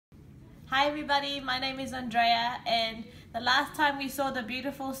Hi everybody, my name is Andrea, and the last time we saw the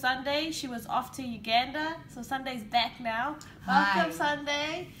beautiful Sunday, she was off to Uganda, so Sunday's back now. Welcome, Hi.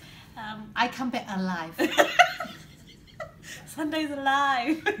 Sunday. I come back alive. Sunday's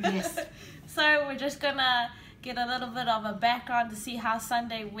alive. Yes. So we're just gonna get a little bit of a background to see how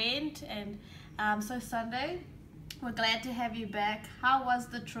Sunday went, and so Sunday, we're glad to have you back. How was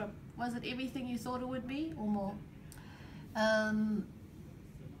the trip? Was it everything you thought it would be, or more?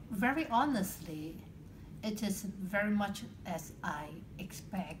 Very honestly, it is very much as I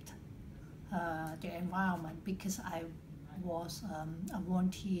expect the environment, because I was a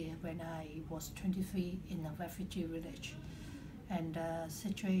volunteer when I was 23 in a refugee village, and the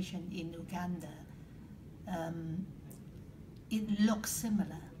situation in Uganda, it looks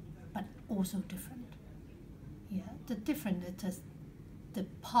similar but also different. Yeah, the difference is the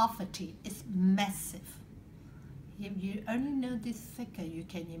poverty is massive. If you only know this figure, you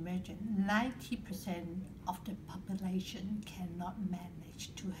can imagine 90% of the population cannot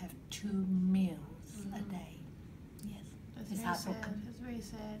manage to have 2 meals a day. Yes, That's very sad. That's very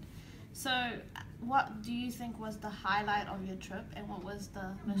sad. So, what do you think was the highlight of your trip, and what was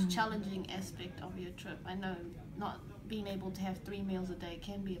the most challenging aspect of your trip? I know not being able to have 3 meals a day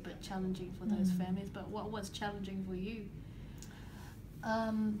can be a bit challenging for those families, but what was challenging for you?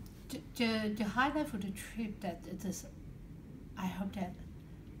 The highlight for the trip, that it is, I hope that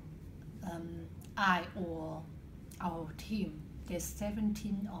I or our team, there's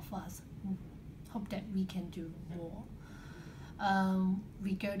 17 of us, hope that we can do more.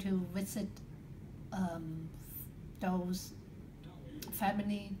 We go to visit those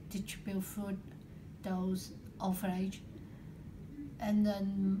family, distribute food, those orphanage, and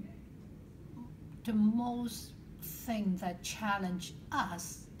then the most thing that challenge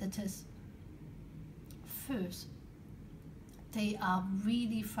us, it is first, they are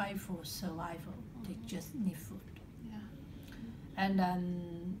really fight for survival. They just need food. Yeah. And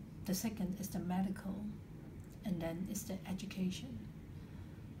then the second is the medical, and then it's the education.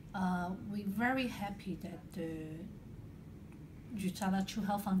 We're very happy that the USANA True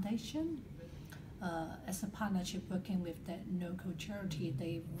Health Foundation, as a partnership working with that local charity,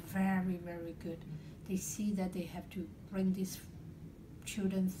 they very, very good. They see that they have to bring these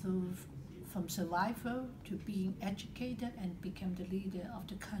children through from survival to being educated and become the leader of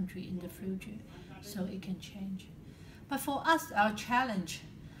the country in the future, so it can change. But for us, our challenge,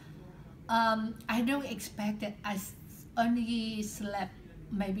 I don't expect that I only slept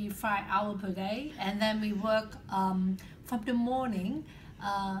maybe 5 hours per day, and then we work from the morning,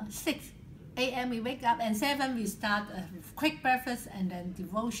 6 a.m. we wake up, and 7 we start a quick breakfast, and then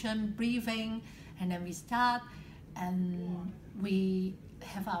devotion, breathing, and then we start, and we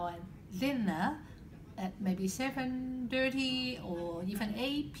have our dinner at maybe 7:30 or even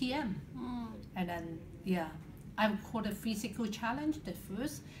 8 p.m. And then, yeah, I would call the physical challenge the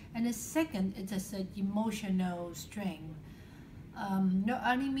first, and the second, it is an emotional strain. Not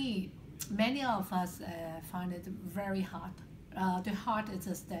only me, many of us find it very hard. The hard is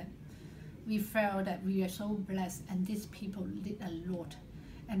just that we felt that we are so blessed, and these people did a lot,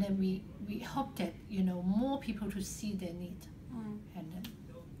 and then we hope that, you know, more people to see their need. And then,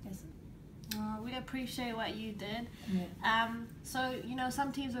 yes. We appreciate what you did. Yeah. So, you know,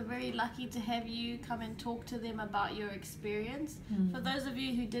 some teams are very lucky to have you come and talk to them about your experience. For those of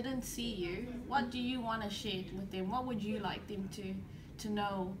you who didn't see you, what do you want to share with them? What would you like them to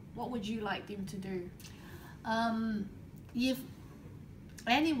know? What would you like them to do? If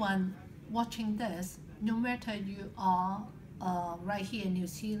anyone watching this, no matter you are right here in New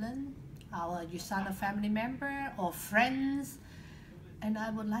Zealand, our USANA family member or friends, and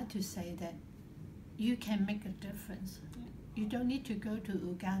I would like to say that you can make a difference. You don't need to go to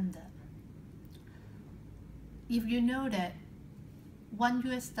Uganda. If you know that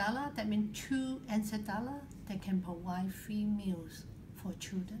 $1, that means 2 NZ dollars, they can provide 3 meals for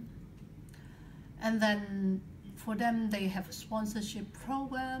children. And then for them, they have a sponsorship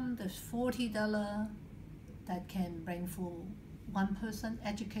program. There's $40 that can bring for one person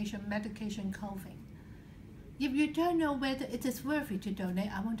education, medication, clothing. If you don't know whether it is worth it to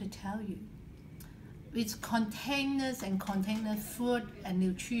donate, I want to tell you, it's containers and container food and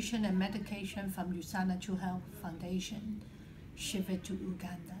nutrition and medication from USANA True Health Foundation, ship it to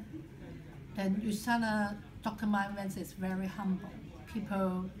Uganda. Then USANA, Dr. Myers is very humble.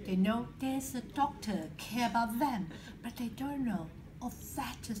 People, they know there's a doctor care about them, but they don't know. Oh,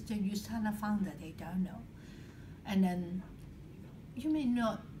 that is the USANA founder, they don't know. And then you may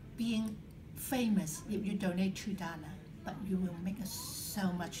not be famous if you donate $2, but you will make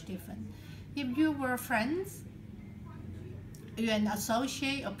so much difference. If you were friends, you're an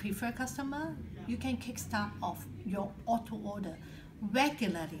associate or preferred customer, you can kickstart off your auto order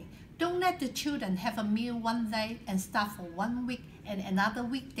regularly. Don't let the children have a meal one day and start for 1 week, and another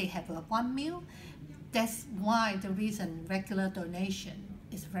week they have one meal. That's why the reason regular donation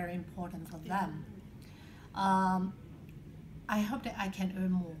is very important for them. I hope that I can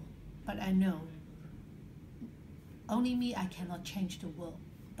earn more, but I know only me, I cannot change the world,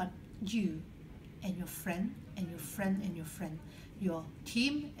 but you and your friend and your friend and your friend, your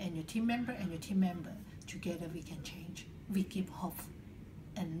team and your team member and your team member, together we can change. We give hope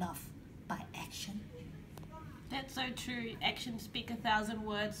and love by action. That's so true. Actions speak 1,000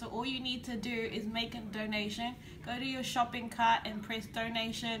 words. So all you need to do is make a donation. Go to your shopping cart and press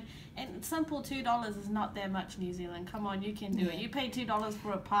donation. And simple $2 is not that much, New Zealand. Come on, you can do it. You pay $2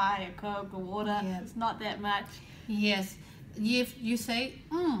 for a pie, a Coke, a water. It's not that much. Yes. If you say,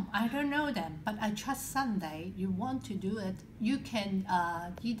 I don't know them, but I trust Sunday, you want to do it, you can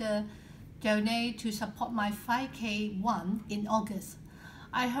either donate to support my 5K one in August.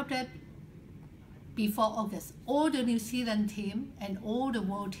 I hope that before August, all the New Zealand team and all the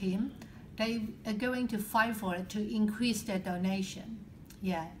world team, they are going to fight for it to increase their donation.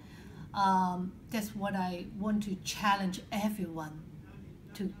 Yeah, that's what I want to challenge everyone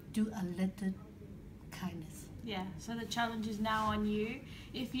to do a little kindness. Yeah, so the challenge is now on you.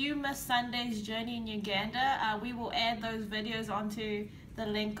 If you missed Sunday's journey in Uganda, we will add those videos onto the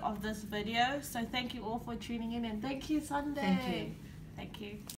link of this video. So thank you all for tuning in, and thank you, Sunday. Thank you. Thank you.